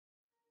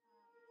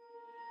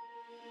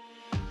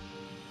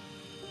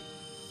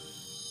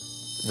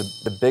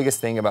The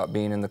biggest thing about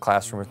being in the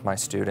classroom with my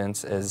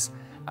students is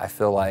I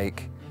feel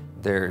like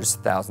there's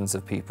thousands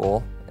of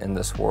people in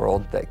this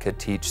world that could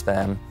teach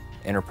them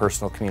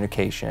interpersonal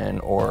communication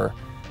or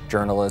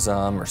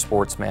journalism or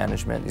sports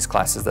management, these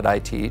classes that I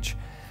teach,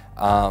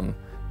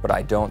 but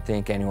I don't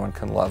think anyone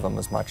can love them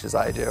as much as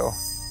I do.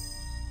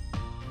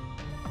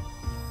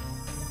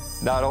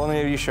 Not only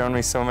have you shown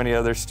me so many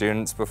other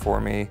students before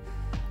me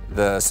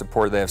the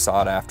support they have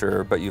sought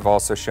after, but you've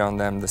also shown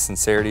them the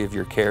sincerity of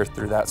your care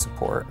through that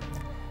support.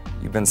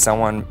 You've been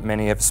someone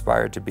many have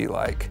aspired to be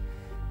like.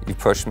 You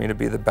pushed me to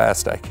be the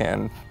best I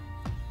can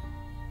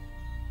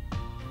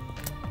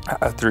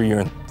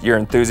through your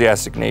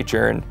enthusiastic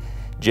nature and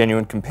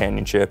genuine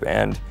companionship,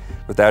 and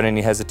without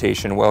any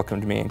hesitation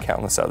welcomed me and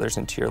countless others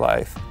into your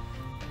life.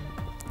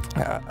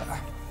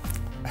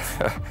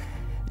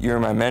 You're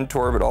my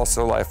mentor, but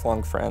also a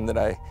lifelong friend that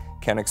I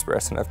can't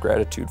express enough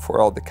gratitude for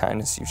all the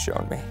kindness you've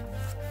shown me.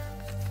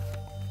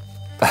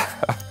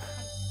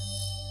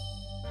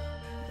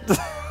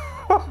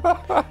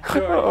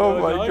 Oh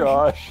my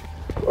gosh.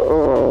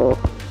 Oh.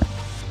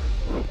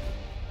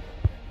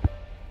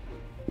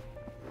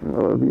 I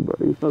love you,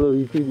 buddy. I love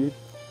you too, dude.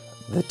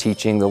 The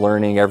teaching, the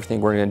learning, everything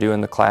we're going to do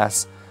in the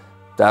class,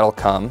 that'll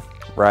come,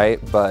 right?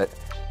 But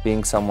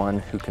being someone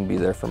who can be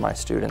there for my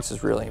students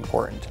is really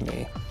important to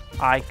me.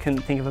 I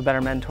couldn't think of a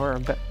better mentor,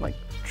 but like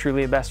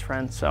truly a best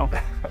friend, so.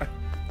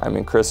 I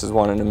mean, Chris is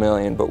 1 in a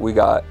million, but we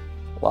got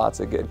lots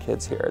of good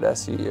kids here at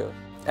SUU.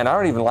 And I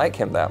don't even like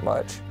him that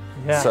much.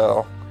 Yeah.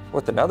 So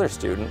with another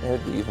student, it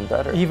would be even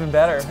better. Even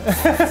better.